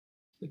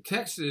The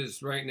text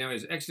is right now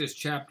is Exodus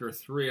chapter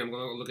 3. I'm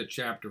going to look at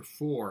chapter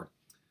 4.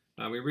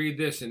 We read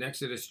this in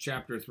Exodus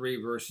chapter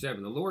 3, verse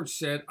 7. The Lord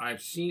said,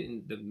 I've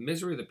seen the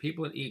misery of the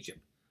people in Egypt.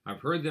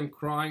 I've heard them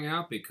crying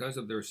out because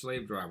of their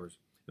slave drivers,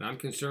 and I'm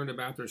concerned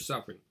about their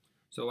suffering.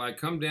 So I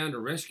come down to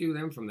rescue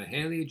them from the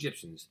hand of the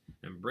Egyptians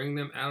and bring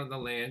them out of the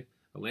land,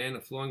 a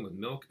land flowing with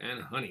milk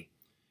and honey.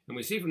 And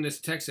we see from this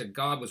text that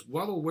God was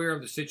well aware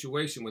of the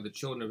situation with the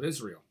children of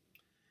Israel.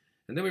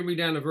 And then we read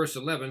down to verse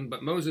 11,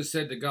 but Moses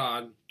said to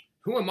God,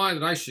 who am I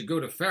that I should go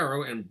to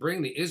Pharaoh and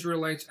bring the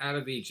Israelites out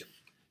of Egypt?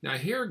 Now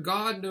here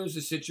God knows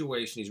the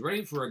situation. He's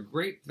ready for a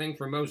great thing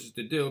for Moses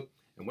to do.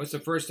 And what's the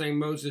first thing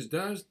Moses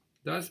does?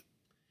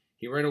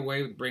 He right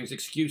away brings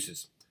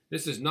excuses.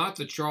 This is not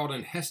the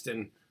Charlton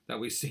Heston that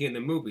we see in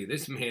the movie.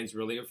 This man's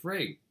really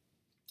afraid.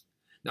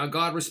 Now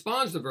God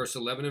responds to verse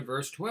 11 and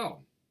verse 12.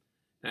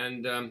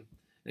 And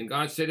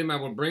God said to him, I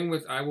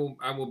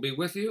will be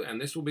with you, and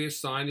this will be a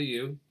sign to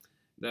you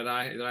that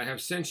I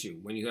have sent you.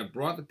 When you have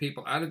brought the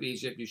people out of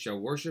Egypt, you shall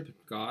worship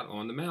God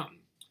on the mountain.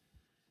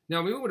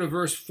 Now we move to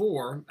verse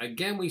 4.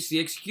 Again, we see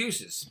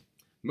excuses.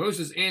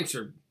 Moses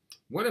answered,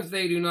 what if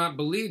they do not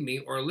believe me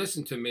or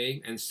listen to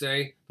me and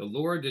say, the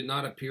Lord did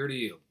not appear to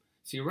you?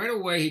 See, right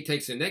away, he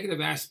takes a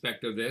negative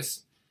aspect of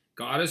this.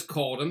 God has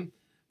called him.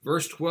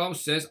 Verse 12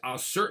 says, I'll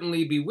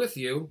certainly be with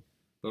you.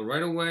 But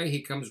right away,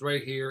 he comes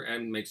right here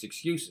and makes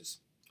excuses.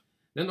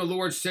 Then the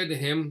Lord said to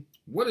him,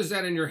 what is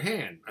that in your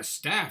hand? A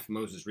staff,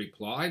 Moses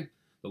replied.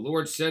 The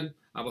Lord said,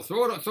 I will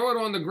throw it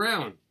on the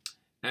ground,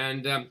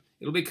 and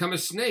it'll become a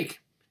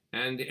snake.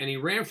 And he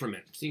ran from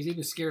it. See, he's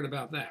even scared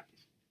about that.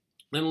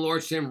 Then the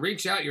Lord said,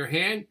 reach out your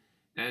hand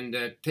and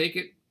take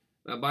it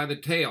by the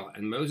tail.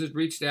 And Moses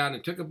reached out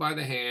and took it by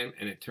the hand,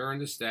 and it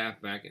turned the staff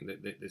back, and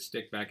the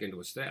stick back into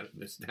a staff,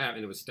 the staff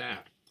into a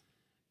staff.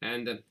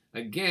 And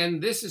again,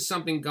 this is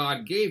something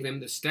God gave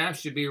him. The staff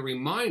should be a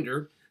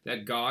reminder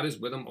that God is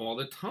with him all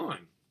the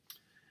time.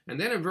 And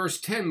then in verse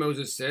 10,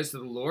 Moses says to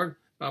the Lord,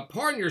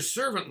 pardon your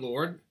servant,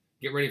 Lord.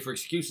 Get ready for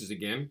excuses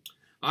again.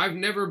 I've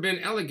never been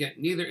elegant,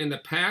 neither in the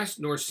past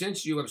nor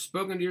since you have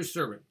spoken to your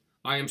servant.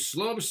 I am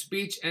slow of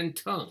speech and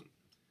tongue.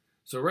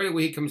 So right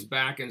away he comes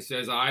back and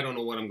says, I don't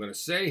know what I'm going to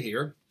say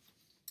here.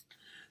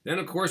 Then,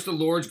 of course, the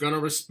Lord's going to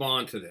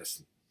respond to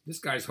this. This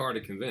guy's hard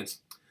to convince.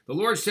 The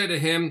Lord said to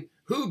him,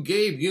 who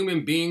gave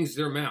human beings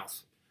their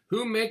mouth?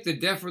 Who make the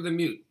deaf or the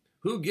mute?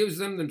 Who gives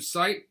them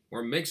sight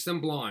or makes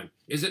them blind?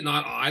 Is it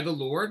not I, the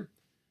Lord?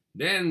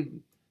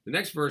 Then the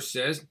next verse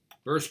says,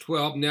 verse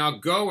 12, now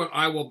go and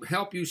I will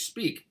help you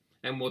speak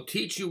and will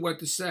teach you what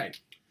to say.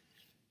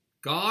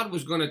 God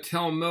was going to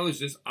tell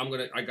Moses,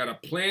 I got a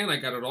plan, I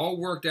got it all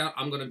worked out,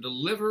 I'm going to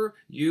deliver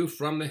you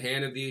from the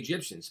hand of the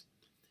Egyptians.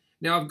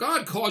 Now, if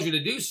God calls you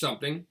to do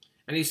something,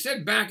 and he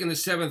said back in the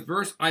 7th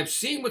verse, I've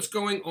seen what's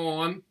going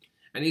on,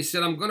 and he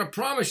said, I'm going to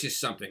promise you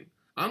something.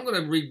 I'm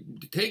going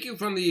to take you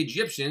from the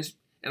Egyptians,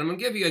 and I'm going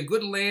to give you a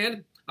good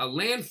land, a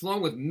land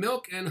flowing with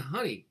milk and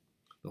honey,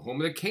 the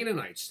home of the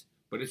Canaanites,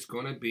 but it's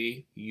going to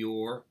be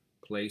your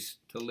place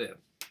to live.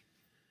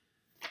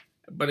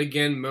 But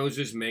again,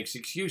 Moses makes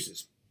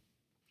excuses.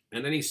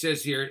 And then he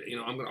says here,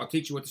 I'll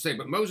teach you what to say.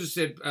 But Moses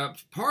said,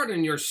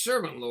 pardon your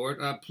servant, Lord.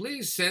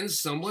 Please send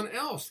someone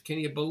else. Can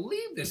you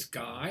believe this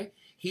guy?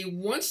 He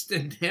wants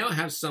to now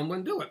have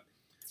someone do it.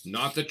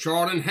 Not the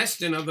Charlton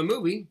Heston of the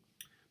movie.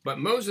 But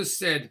Moses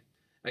said,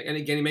 and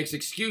again he makes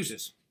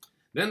excuses.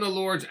 Then the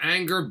Lord's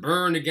anger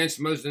burned against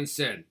Moses and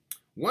said,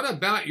 what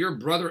about your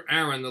brother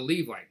Aaron the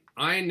Levite?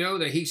 I know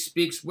that he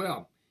speaks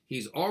well.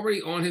 He's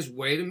already on his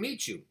way to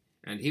meet you,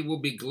 and he will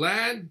be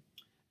glad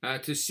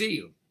to see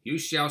you. You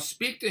shall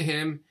speak to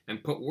him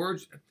and put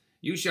words.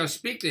 You shall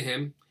speak to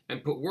him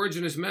and put words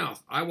in his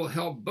mouth. I will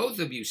help both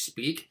of you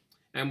speak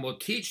and will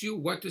teach you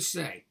what to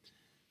say.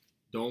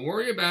 Don't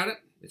worry about it.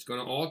 It's going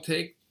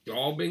to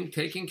all being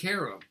taken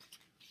care of.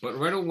 But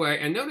right away,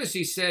 and notice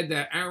he said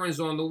that Aaron's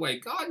on the way.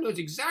 God knows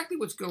exactly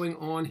what's going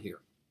on here.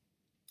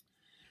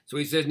 So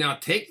he says, now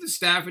take the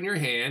staff in your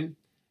hand,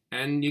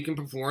 and you can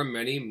perform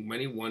many,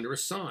 many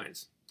wondrous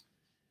signs.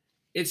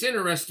 It's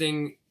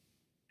interesting,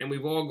 and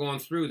we've all gone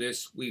through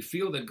this. We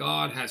feel that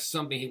God has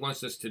something he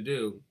wants us to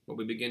do, but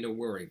we begin to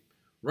worry.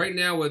 Right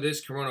now with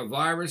this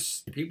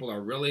coronavirus, people are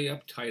really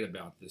uptight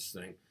about this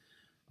thing.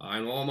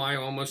 In all my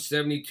almost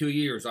 72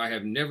 years, I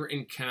have never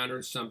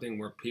encountered something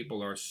where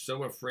people are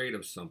so afraid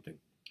of something.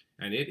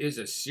 And it is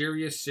a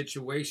serious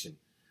situation.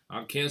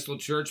 I've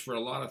canceled church for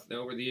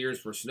over the years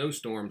for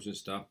snowstorms and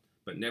stuff,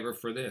 but never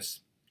for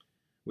this.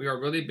 We are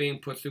really being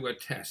put through a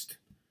test.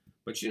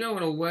 But in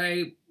a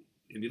way,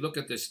 if you look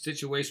at this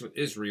situation with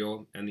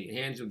Israel and the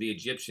hands of the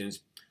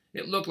Egyptians,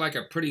 it looked like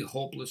a pretty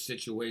hopeless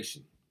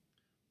situation.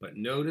 But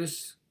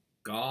notice,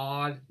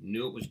 God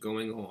knew it was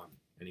going on,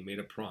 and he made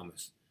a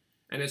promise.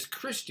 And as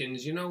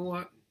Christians, you know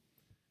what?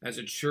 As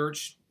a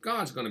church,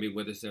 God's going to be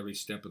with us every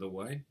step of the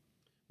way.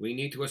 We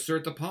need to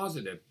assert the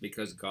positive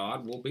because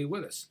God will be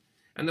with us.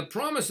 And the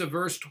promise of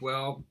verse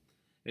 12,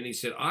 and he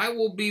said, I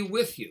will be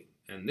with you,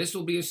 and this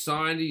will be a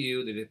sign to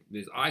you that it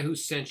is I who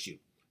sent you.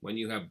 When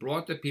you have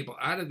brought the people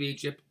out of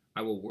Egypt,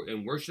 I will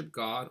worship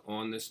God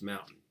on this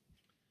mountain.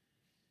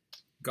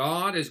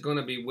 God is going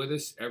to be with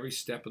us every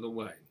step of the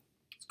way.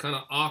 It's kind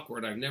of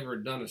awkward. I've never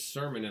done a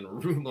sermon in a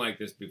room like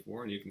this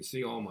before, and you can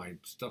see all my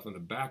stuff in the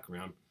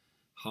background.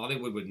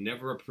 Hollywood would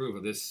never approve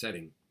of this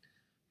setting.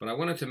 But I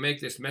wanted to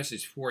make this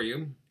message for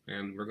you,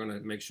 and we're going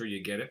to make sure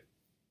you get it.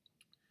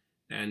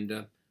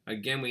 And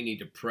again, we need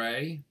to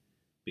pray,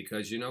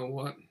 because you know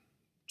what?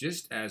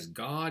 Just as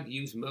God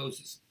used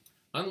Moses,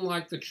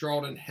 unlike the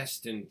Charlton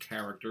Heston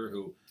character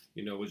who,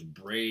 was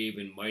brave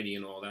and mighty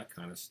and all that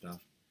kind of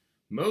stuff,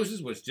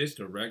 Moses was just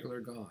a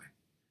regular guy.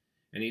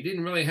 And he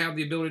didn't really have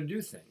the ability to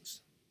do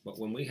things. But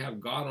when we have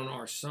God on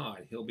our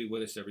side, he'll be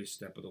with us every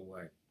step of the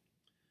way.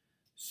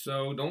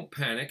 So don't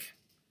panic.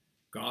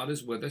 God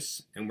is with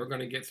us, and we're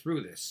going to get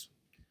through this.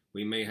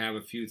 We may have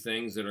a few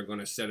things that are going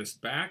to set us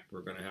back.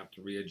 We're going to have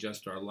to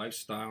readjust our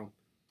lifestyle.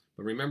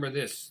 But remember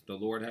this, the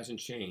Lord hasn't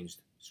changed.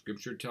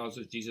 Scripture tells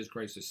us Jesus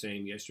Christ is the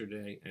same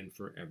yesterday and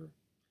forever.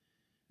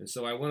 And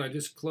so I want to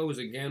just close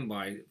again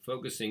by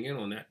focusing in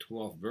on that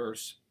 12th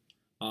verse.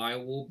 I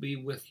will be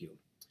with you.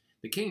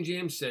 The King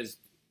James says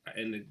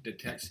in the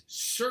text,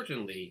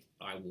 certainly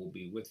I will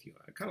be with you.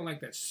 I kind of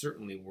like that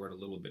certainly word a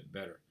little bit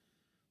better.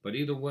 But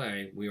either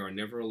way, we are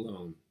never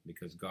alone,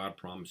 because God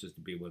promises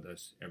to be with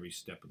us every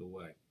step of the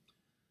way.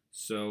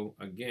 So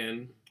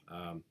again,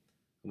 I'm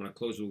going to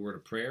close with a word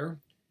of prayer.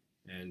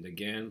 And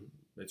again,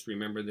 let's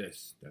remember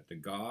this, that the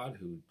God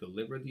who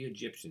delivered the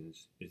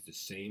Egyptians is the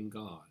same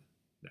God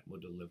that will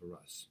deliver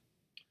us.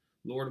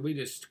 Lord, we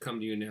just come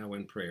to you now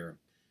in prayer.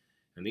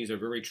 And these are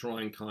very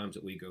trying times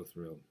that we go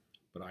through.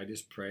 But I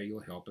just pray you'll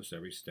help us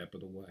every step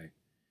of the way.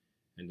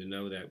 And to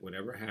know that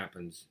whatever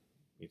happens,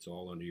 it's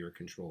all under your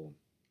control.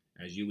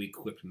 As you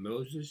equipped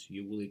Moses,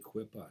 you will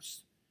equip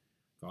us.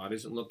 God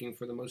isn't looking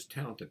for the most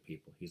talented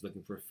people. He's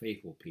looking for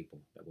faithful people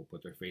that will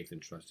put their faith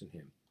and trust in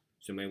him.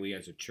 So may we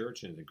as a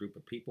church and as a group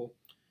of people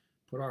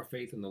put our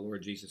faith in the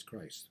Lord Jesus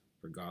Christ,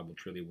 for God will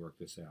truly work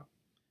this out.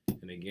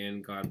 And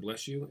again, God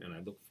bless you, and I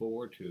look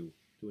forward to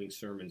doing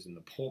sermons in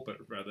the pulpit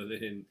rather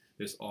than in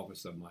this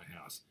office of my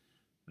house.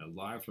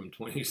 Live from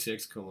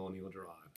 26 Colonial Drive.